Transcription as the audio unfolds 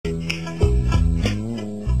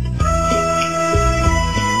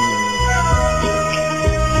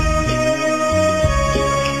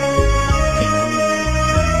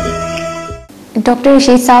Doctor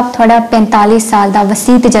Rashid साहब थोड़ा 45 साल का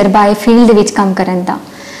वसी तजर्बा है फील्ड में काम करने का।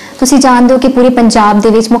 तुसी जानते हो कि पूरे पंजाब दे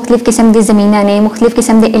विच मुख्तलिफ किस्म की ज़मीनां ने, मुख्तलिफ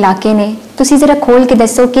किस्म के इलाके ने। तुसी जरा खोल के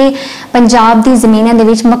दसो कि पंजाब की ज़मीनां दे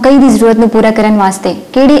विच मकई की जरूरत नूं पूरा करने वास्ते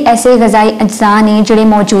किहड़े ऐसे गज़ाई अज्जा ने जिहड़े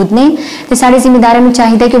मौजूद ने ते साडे ज़िम्मेदारां नूं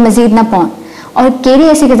चाहिए कि मज़ीद ना पाउण, और किहड़े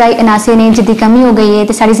ऐसे गज़ाई अनासर ने जिहदी कमी हो गई है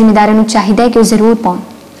ते साडे ज़िम्मेदारां नूं चाहिए कि वो जरूर पाउण।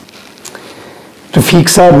 रफीक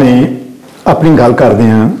साहब ने अपनी गल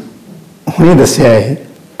करदिआं हुणे दस्सिया है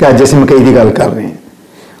कि अज असीं मकई की गल कर रहे हैं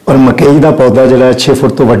और मकई का पौधा जो 6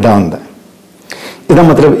 फुट तो वड्डा हुंदा। इसका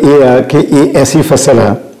मतलब ये है कि ये ऐसी फसल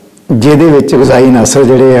है जिहदे विच गज़ाई अनासर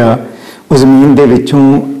जिहड़े आ वो जमीन दे विचों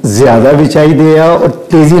ज़्यादा भी चाहिए आ और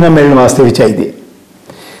तेज़ी नाल मिलण वास्ते भी चाहिए।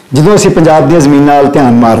 जदों असीं पंजाब दीआं ज़मीनां नाल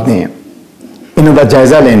ध्यान मारदे हैं, इन्हां दा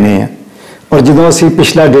जायज़ा लैंदे हैं और जदों असीं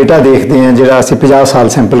पिछला डेटा देखते हैं जिहड़ा असीं 50 साल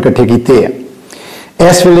सैंपल इकट्ठे कीते हैं,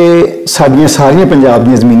 इस वेले साडियां सारियां पंजाब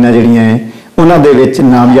दीआं ज़मीनां जिहड़ियां है उन्हां दे विच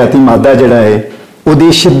नामजाती मादा जिहड़ा है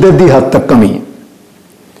उहदी शिद्दत की हद तक कमी है।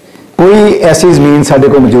 कोई ऐसी ज़मीन साडे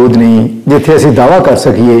कोल मौजूद नहीं जिथे असीं दावा कर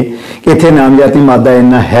सकीए कि इत्थे नामजाती मादा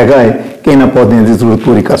इन्ना हैगा है कि इन्हां पौधों की जरूरत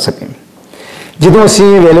पूरी कर सकें। जदों असीं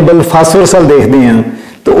अवेलेबल फास्फोरस देखते हैं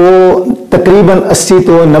तो वो तकरीबन 80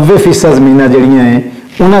 तो 90% ज़मीनां जिहड़ियां है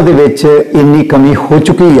उन्हां दे विच इन्नी कमी हो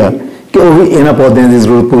चुकी है कि वो भी इन्हां पौधों की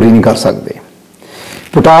जरूरत पूरी नहीं कर सकते।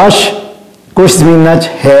 पोटाश कुछ ज़मीनां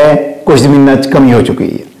है, कुछ ज़मीनां कमी हो चुकी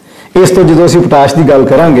है। इस तो जो असीं पोटाश की गल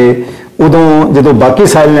करांगे उदों जो बाकी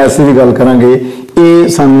साइल एनालिसिस की गल करांगे ये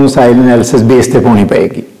सानूं साइल एनालिसिस बेस ते पाउणी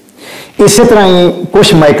पएगी। इस तरह ही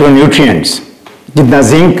कुछ माइक्रो न्यूट्रीएंट्स जिद्दां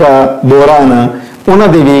जिंक आ, बोरान आ,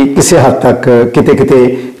 उन्हां दी भी किसी हद तक किते किते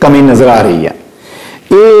कमी नज़र आ रही है।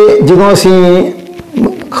 ये जदों असीं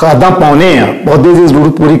खादां पाउने आ पौधे की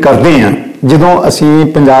जरूरत पूरी करते हैं, जदों असीं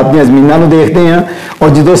पंजाब दीआं ज़मीनां नूं देखते हैं और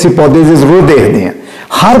जदों असीं पौधे की जरूरत देखते हैं,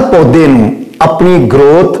 हर पौधे नूं अपनी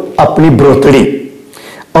ग्रोथ, अपनी बरोतड़ी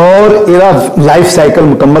और इसका लाइफ साइकिल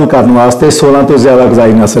मुकम्मल करने वास्ते 16 तो ज़्यादा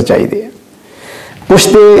गज़ाई अनासर चाहिए। कुछ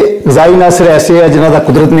तो गज़ाई अनासर ऐसे है जिन्हों का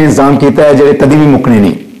कुदरत ने इंतजाम किया है जो कभी भी मुकने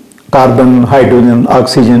नहीं। कार्बन, हाइड्रोजन,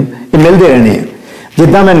 ऑक्सीजन ये मिलते रहने हैं।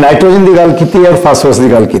 जिदा मैं नाइट्रोजन की गल की और फास्फोरस की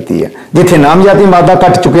गल की है, जिथे नामजाती मादा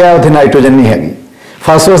घट चुका है उत्थे नाइट्रोजन नहीं हैगी।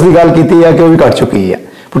 फास्फोरस की गल की है कि वह भी घट चुकी है।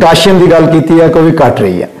 पोटाशियम की गल की है कि वह भी घट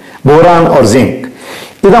रही है। बोरान और जिंक,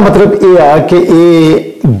 इसका मतलब ये है कि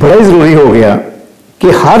ये बड़ा ही जरूरी हो गया कि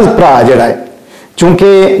हर भरा जिहड़ा है,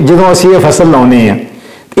 चूंकि जो असीं ये फसल लाने हैं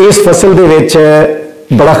इस फसल दे विच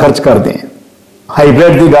बड़ा खर्च करते हैं।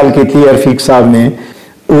 हाईब्रिड की गल की रफीक साहब ने,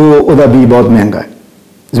 वो बीज बहुत महंगा है,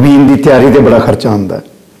 जमीन की तैयारी से बड़ा खर्चा होंदा है,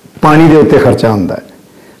 पानी के उत्ते खर्चा होंदा है,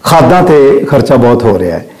 खादां ते खर्चा बहुत हो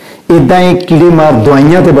रहा है, इदां ही कीड़े मार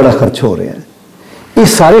दवाइयां ते बड़ा खर्च हो रहा है। ये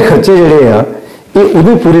सारे खर्चे जिहड़े आ ये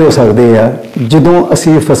उदों पूरे हो सकते हैं जदों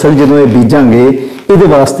असीं फसल जदों ये बीजांगे ये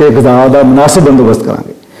वास्ते गज़ा का मुनासिब बंदोबस्त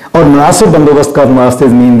करांगे और मुनासिब बंदोबस्त करने वास्ते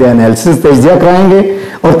जमीन के एनालिसिस तजिया कराएंगे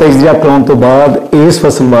और तजिया कराने तो बाद इस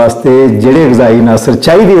फसल वास्ते जिहड़े गज़ाई अनासर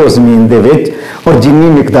चाहिए उस जमीन के विच और जिन्नी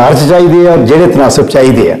मिकदार च चाहिए और जिहड़े तनासब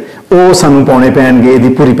चाहिए वो सानूं पाउणे पैणगे इहदी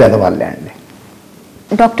पूरी पैदावार लैण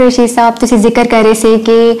लई। डॉक्टर रशीद साहब तुसीं जिक्र कर रहे थे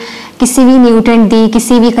कि किसी भी न्यूट्रेंट दी,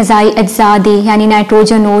 किसी भी गज़ाई अज्जा दी, यानी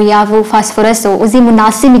नाइट्रोजन हो या वो फास्फोरस हो, उसकी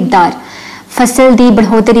मुनासिब मिकदार फसल की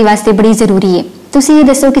बढ़ोतरी वास्ते बड़ी जरूरी है। तुसीं ये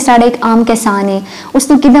दसो कि साडा एक आम किसान है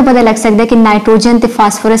उसनूं किदां पता लग सकता है कि नाइट्रोजन ते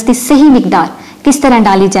फास्फोरस की सही मिकदार किस तरह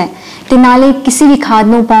डाली जाए, ते नाले किसी भी खाद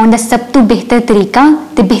नूं पाउण दा सब तो बेहतर तरीका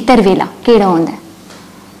ते बेहतर वेला किहड़ा हुंदा है?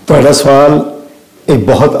 तुहाडा सवाल एक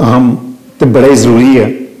बहुत अहम ते बड़ा ही जरूरी है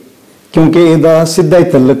क्योंकि इसका सीधा ही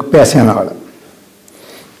तल्लक पैसों नाल,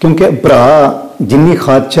 क्योंकि भरा जिन्नी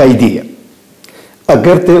खाद चाहिए है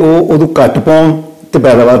अगर तो वो उदों घट पाउण तो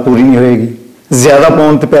पैदावार पूरी नहीं होएगी, ज़्यादा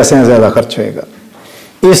पाउण तो पैसों ज़्यादा खर्च होएगा।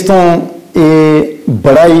 इस तो ये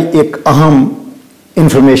बड़ा ही एक अहम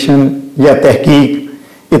इन्फॉर्मेशन या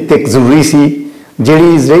तहकीक इतने जरूरी सी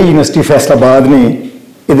जिहड़ी इसराइल यूनिवर्सिटी फैसलाबाद ने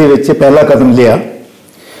इहदे विच पहला कदम लिया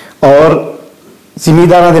और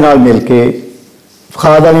जिमीदारां दे नाल मिल के,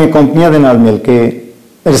 खाद वाली कंपनियां दे नाल मिल के,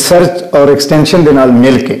 रिसर्च और एक्सटेंशन दे नाल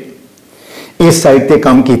मिल के इस साइट पर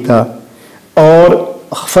काम किया और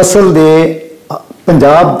फसल दे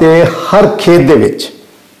पंजाब के हर खेत दे विच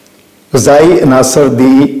गज़ाई अनासर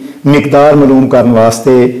की मिकदार मालूम करने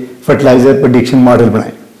वास्ते फर्टिलाइजर प्रोडिक्शन मॉडल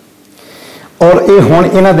बनाए और ये हुण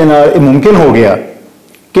इन्हां दे नाल मुमकिन हो गया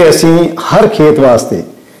कि असीं हर खेत वास्ते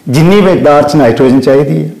जिन्नी मिकदार च नाइट्रोजन चाहिए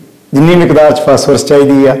है, जिन्नी मिकदार च फास्फोरस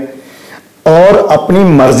चाहिए है और अपनी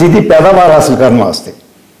मर्जी की पैदावार हासिल करने वास्ते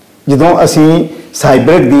जदों असीं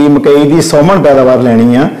हाइब्रिड की मकई की 100 मन पैदावार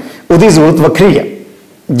लैनी आ उसकी जरूरत वक्री है,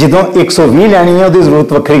 जदों 120 लैनी है उसकी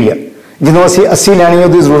जरूरत वक्री है, जदों असीं 80 लैनी है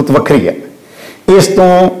उसकी जरूरत वक्री है। इस तो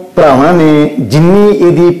भरावां ने जिन्नी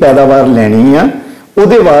इहदी पैदावार लैनी आ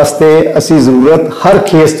उहदे वास्ते असी जरूरत हर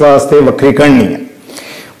खेत वास्ते वक्री करनी है।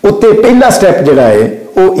 उत्ते पहला स्टैप जिहड़ा है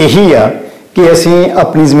वो यही आ कि असी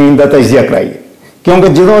अपनी ज़मीन का तजिया कराइए, क्योंकि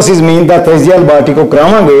जो असी ज़मीन का तजिया लैबार्टरी को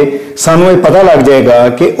करावांगे सानू ये पता लग जाएगा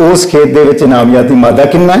कि उस खेत दे विच नामियाती मादा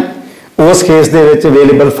कितना है, उस खेत दे विच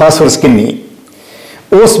अवेलेबल फास्फोरस कितनी है।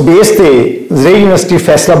 उस बेस से ज़रूरी यूनिवर्सिटी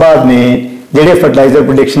फैसलाबाद ने जिहड़े फर्टिलाइजर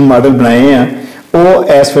प्रोडिक्शन मॉडल बनाए हैं वो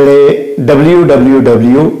इस वेले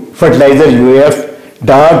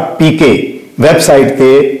www.fertilizeruf.pk वैबसाइट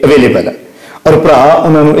पर अवेलेबल है और भरा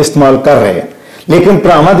उन्होंने इस्तेमाल कर रहे हैं। लेकिन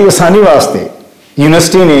भरावां की आसानी वास्ते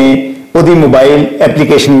यूनिवर्सिटी ने उसकी मोबाइल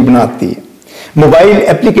एप्लीकेशन भी बना दी है। मोबाइल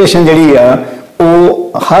एप्लीकेशन जी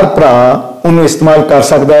वो हर भरा उन्होंने इस्तेमाल कर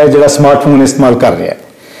सकता है जो स्मार्टफोन इस्तेमाल कर रहा है,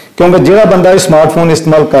 क्योंकि जो बंदा स्मार्टफोन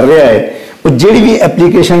इस्तेमाल कर रहा है वो जी भी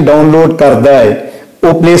एप्लीकेशन डाउनलोड करता है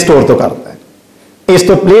वो प्ले स्टोर तो करता है। इस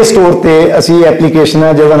तो प्ले स्टोर पर असी एप्लीकेशन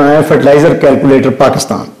है जिसका नाम है फर्टिलाइजर कैलकुलेटर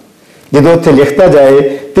पाकिस्तान, जो उत्थे लिखता जाए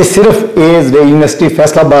तो सिर्फ ये यूनिवर्सिटी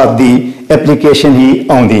फैसलाबाद की एप्लीकेशन ही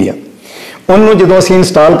आती है। उन्होंने जो असी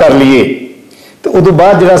इंस्टॉल कर लीए तो उदों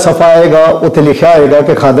बाद जो सफ़ा आएगा उत्थे लिखा होगा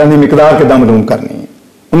कि खादां की मिकदार किदां मालूम करनी है।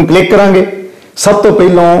 उन्हें क्लिक करांगे, सब तो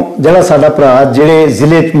पहलों जो साडा भरा जिहड़े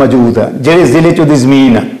जिले मौजूद है, जिहड़े जिले च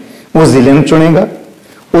जमीन है उस जिले में चुनेगा।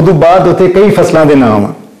 उदों बाद उत्थे कई फसलों के नाम आ,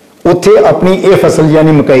 उत्थे अपनी ये फसल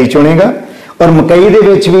यानी मकई चुनेगा और मकई दे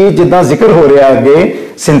विच भी जिद्दां जिक्र हो रहा अगे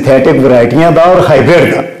सिंथैटिक वैरायटियां का और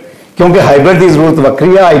हाईब्रिड का, क्योंकि हाईब्रिड की जरूरत वक्री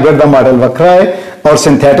है, हाईब्रिड का मॉडल वक्रा है और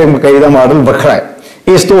सिंथैटिक मकई का मॉडल वक्रा है।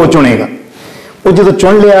 इस तो वो चुनेगा। वो जो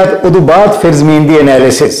चुन लिया उदों बाद फिर जमीन की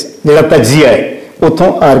एनालिसिस जो तजिया है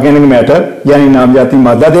उतों आर्गेनिक मैटर यानी नामजाती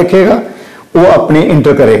मादा देखेगा, वो अपनी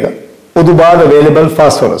इंटर करेगा। उदों बाद अवेलेबल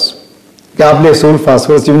फास्फोरस काबले असूल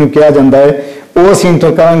फास्फोरस जिन्होंने कहा जाता है वो असीं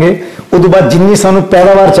इंटर करांगे। उदों बाद जिन्नी सानू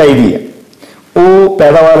पैदावार चाहिए है वो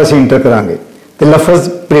पैदावार असीं इंटर करांगे तो लफज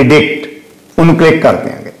प्रिडिक्ट उन्होंने क्लिक कर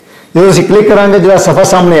देंगे। जो असीं क्लिक करांगे जो सफ़ा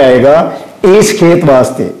सामने आएगा इस खेत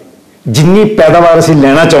वास्ते जिन्नी पैदावार असीं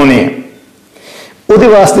लेना चाहते हैं वो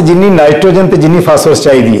वास्ते जिन्नी नाइट्रोजन तो जिन्नी फास्फोरस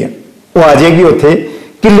चाहिए है वो आ जाएगी उत्थे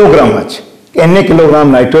किलोग्राम इन्ने किलोग्राम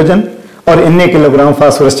नाइट्रोजन और इन्ने किलोग्राम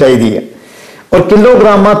फास्फोरस चाहिए है। और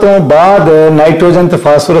किलोग्रामां तो बाद नाइट्रोजन तो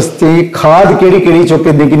फास्फोरस की खाद किहड़ी चो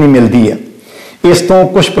कितनी मिलती है। इस तो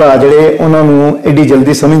कुछ भरा जिहड़े उन्होंने एडी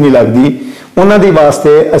जल्दी समझ नहीं लगती, उन्होंने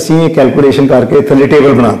वास्ते असीं कैलकुलेशन करके थले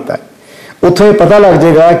टेबल बनाता है। उत्थों ये पता लग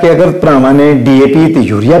जाएगा कि अगर भरावां ने DAP तो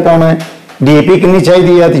यूरिया पाना है, DAP कितनी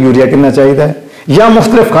चाहिए है तो यूरिया कितना चाहिए है, या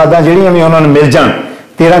मुख्तलिफ खादां जिहड़ियां भी उन्होंने मिल जान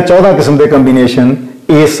 13-14 किस्म के कंबीनेशन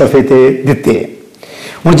इस सफ़े ते दिते है।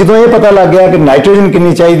 हुण जदों ये पता लग गया कि नाइट्रोजन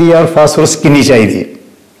कितनी चाहिए है और फास्फोरस कितनी चाहिए,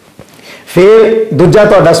 फिर दूजा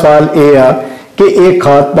तुहाडा सवाल ये आ कि यह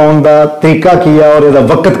खाद पाउण का तरीका की है और इसका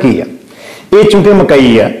वक्त की है। ये चूंकि मकई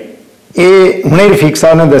है ये हुणे रफीक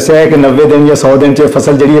साहब ने दस्सिया है कि 90 दिन या 100 दिन च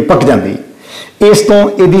फसल जी पक जाती है। इस तो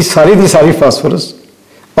यदी सारी की सारी फास्फोरस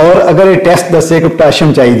और अगर ये टेस्ट दसे कि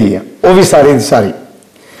पोटाशियम चाहिए है वो भी सारी की सारी।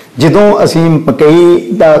 जदों असीं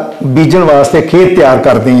मकई का बीजण वास्ते खेत तैयार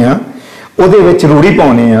करते हैं उहदे विच रूड़ी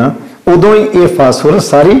पाउने आ उदों ही ये फास्फोरस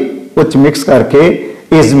सारी उच मिक्स करके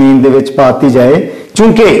इस जमीन दे विच पाती जाए।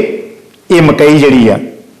 चूंकि ये मकई जिहड़ी आ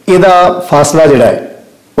इहदा फासला जिहड़ा है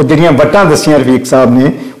वो जिहड़ियां वट्टां दसियां रफीक साहब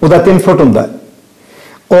ने उहदा 3 फुट हुंदा है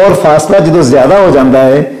और फासला जो ज्यादा हो जाता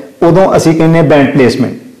है उदों असीं कहने बैंड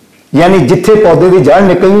प्लेसमेंट, यानी जिथे पौधे की जड़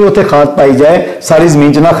निकलनी उत्थे खाद पाई जाए, सारी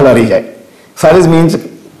जमीन च ना खिलारी जाए। सारी जमीन च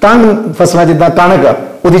तंग फसलां जिद्दां कणक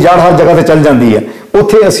उसकी जड़ हर जगह पर चल जाती है,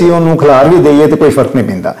 उत्थे असीं उहनूं खिलार भी दईए तो कोई फर्क नहीं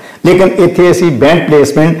पैंदा। लेकिन इत्थे असीं बैंड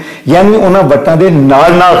प्लेसमेंट यानी उन्हां वट्टां दे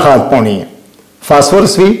नाल नाल खाद पाउणी है,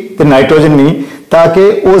 फास्फोरस भी तो नाइट्रोजन भी, ताकि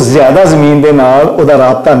वो ज्यादा जमीन के नाल उहदा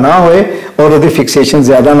राबता ना होए और उसकी फिक्सेशन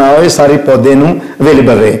ज्यादा ना होए, सारी पौधे नूं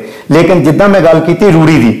अवेलेबल रहे। लेकिन जिद्दां मैं गल कीती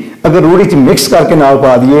रूड़ी की, अगर रूड़ी च मिक्स करके नाल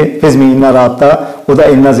पा दिए फिर जमीन का राबता उसका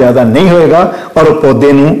इन्ना ज्यादा नहीं होएगा और वो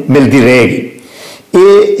पौधे नूं मिलती रहेगी।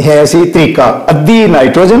 ये है सी तरीका, अद्धी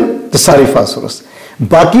नाइट्रोजन तो सारी फास्फोरस,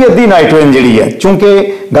 बाकी अद्धी नाइट्रोजन जिहड़ी है चूंकि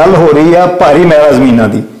गल हो रही है भारी मैला जमीनों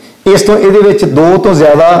की, इस तो ये 2 तो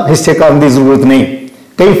ज्यादा हिस्से करने की जरूरत नहीं।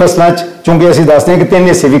 कई फसलों चूंकि असीं दसदे कि 3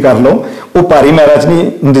 हिस्से भी कर लो, वो भारी मैला च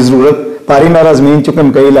नहीं होंदी जरूरत। भारी मैला जमीन चूंकि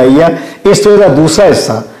मकई लाई है, इस तो इसका दूसरा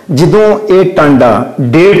हिस्सा जदों ये टांडा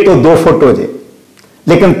 1.5 तो 2 फुट हो जाए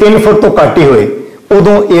लेकिन 3 फुट तो घट ही होए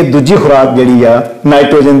उदों ये दूजी खुराक जिहड़ी आ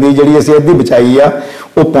नाइट्रोजन की जिहड़ी असीं अद्धी बचाई आ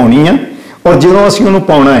वो पाउणी आ। और जदों असीं उहनूं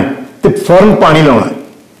पाउणा है तो फौरन पानी लाउणा है,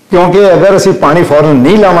 क्योंकि अगर असीं पानी फौरन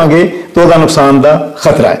नहीं लावांगे तो उसका नुकसान का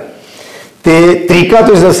खतरा है। तो तरीका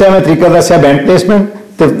तुसीं दस्सिया, मैं तरीका दस्सिया बैंड प्लेसमेंट,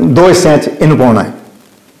 तो 2 हिस्सों इनू पाउणा है।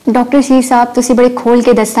 डॉक्टर शी साहब तुसी बड़े खोल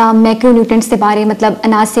के दसा मैक्रोन्यूट्रेंट्स के बारे मतलब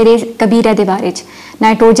अनासरे कबीरा के बारे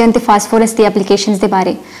नाइट्रोजन ते फास्फोरस की एप्लीकेशनस के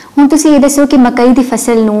बारे हुण तुसी ये दसो कि मकई की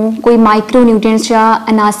फसल नूं कोई माइक्रोन्यूट्रेंट्स या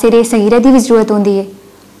अनासरे सगीरा की भी जरूरत होंदी है?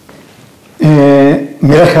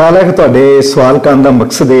 मेरा ख्याल है कि तुहाडे सवाल करन दा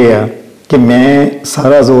मकसद ये है कि मैं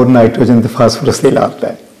सारा जोर नाइट्रोजन ते फास्फोरस ते लाता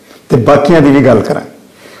है ते बाकियां दी भी गल करां।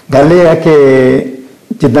 गल ये है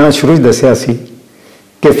कि जिद्दां शुरू च दस्सिया सी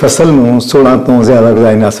कि फसल नूं 16 तो ज़्यादा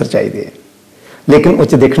गज़ाई अनासर चाहिए, लेकिन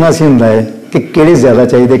उस देखना सी हुंदा है कि किहड़े ज़्यादा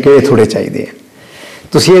चाहिए किहड़े थोड़े चाहिए।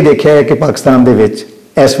 तुसीं ये देखिया है कि पाकिस्तान दे विच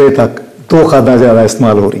इस वे तक 2 खादां ज़्यादा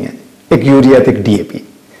इस्तेमाल हो रही हैं, एक यूरिया ते एक DAP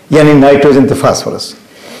यानी नाइट्रोजन ते फास्फोरस।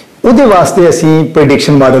 उहदे वास्ते असीं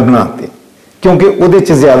प्रेडिक्शन मॉडल बनाते क्योंकि उहदे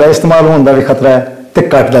च ज़्यादा इस्तेमाल होने का भी खतरा है तो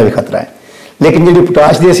घट का भी खतरा है। लेकिन जी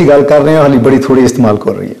पोटाश की असीं गल कर रहे हैं हाली बड़ी थोड़ी इस्तेमाल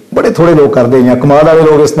कर रही है, बड़े थोड़े लोग करते हैं, या कमाल वाले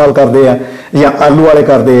लोग इस्तेमाल करते हैं, या आलू वाले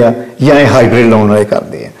करते हैं, या हाईब्रिड लाने वाले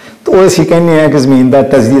करते हैं। तो वो असीं कहने हैं कि जमीन का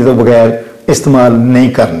तजदीद तो बगैर इस्तेमाल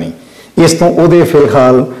नहीं करनी। इस तो वो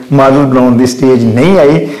फिलहाल मॉडल बनाने की स्टेज नहीं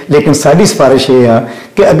आई, लेकिन साड़ी सिफारिश ये है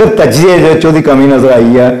कि अगर तजिए की कमी नज़र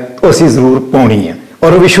आई है तो असीं जरूर पाउणी है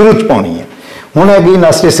और भी शुरू च पाउणी है। हुण हैगी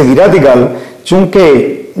नासरे सगीरा की गल, चूंकि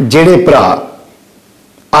जिहड़े भरा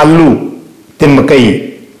आलू ते मकई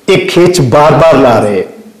एक खेत बार बार ला रहे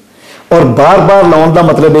और बार बार लाने का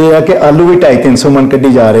मतलब यह है कि आलू भी 250-300 मन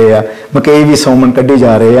कढ़ी जा रहे हैं, मकई भी 100 मन कढ़ी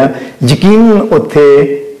जा रहे हैं। यकीन उत्थे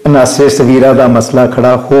नासरे सगीरा का मसला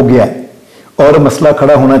खड़ा हो गया है और मसला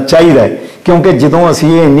खड़ा होना चाहिए है, क्योंकि जदों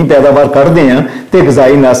असीं ये इन्नी पैदावार करते हैं तो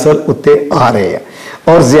गज़ाई नासर उत्ते आ रहे हैं।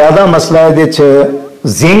 और ज़्यादा मसला ये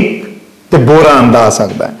जिंक ते बोरान का आ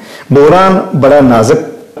सकता है। बोरान बड़ा नाजुक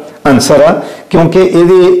अंसर है, क्योंकि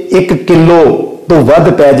ये 1 किलो तो वध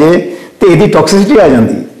पै जाए तो यदी टॉक्सिसिटी आ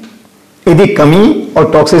जाती है। यदी कमी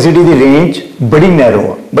और टॉक्सिसिटी की रेंज बड़ी नैरो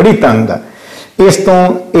है, बड़ी तंग है। इस तो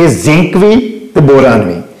ये जिंक भी तो बोरान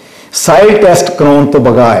भी साइल टेस्ट कराने तो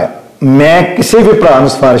बगैर मैं किसी भी भरा नूं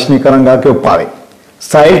सिफारिश नहीं करांगा कि वह पावे।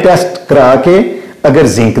 साइल टेस्ट करा के अगर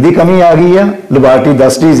जिंक की कमी आ गई है, लैबोरेटरी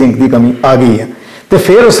दस दी जिंक की कमी आ गई है तो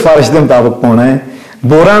फिर उस सिफारिश के मुताबिक पाना है।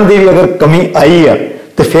 बोरान की भी अगर कमी आई है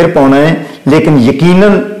तो फिर पाना है। लेकिन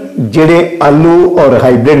यकीनन जिहड़े आलू और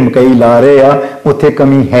हाईब्रिड मकई ला रहे हैं उत्थे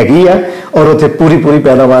कमी हैगी है और उत्थे पूरी पूरी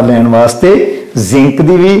पैदावार लैण वास्ते जिंक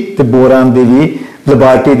की भी तो बोरान की भी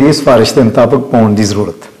लैबोरेटरी की सिफारिश के मुताबिक पाने की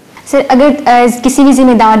जरूरत। सर अगर किसी भी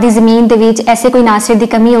जिमीदार की जमीन के विच ऐसे कोई नासर की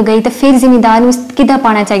कमी हो गई तो फिर जिमीदार नूं किद्दां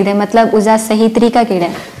पाना चाहिए, मतलब उसका सही तरीका किहड़ा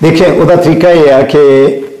है? देखिए उसका तरीका यह है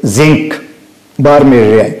कि जिंक बाहर मिल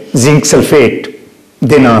रहा है, जिंक सल्फेट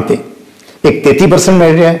के नाम से एक 33%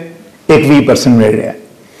 मिल रहा है, एक 20% मिल रहा है।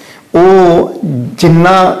 वो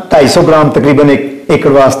जिन्ना 250 ग्राम तकरीबन एक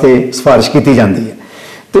एकड़ वास्ते सिफारिश की जाती है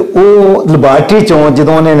तो वो लैबोरेटरी चों जो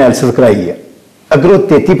उन्हें एनालिसिस कराई है अगर वो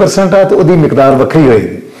 33% है तो वो मिकदार वक्री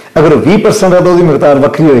होएगी, अगर 20% है तो वो मिकदार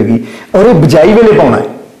वक्री होएगी। और ये बिजाई वेले पाना है,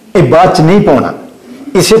 ये बाद च नहीं पाना।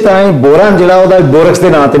 इस तरह बोरान जो बोरक्स के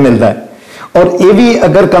नाम से मिलता है और ये भी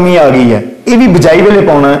अगर कमी आ गई है ये भी बिजाई वेले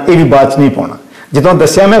पाना, ये भी बाद च नहीं पाना। जो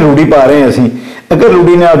दसिया मैं रूढ़ी पा रहे हैं असीं, अगर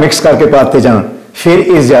रूढ़ी ने मिक्स करके पाते जान फिर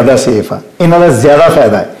ये ज़्यादा सेफ है, इन्हों का ज़्यादा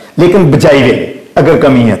फायदा है। लेकिन बिजाई वेले अगर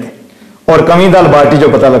कमी है तो, और कमी का लैबोरेटरी जो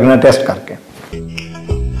पता लगना टेस्ट करके।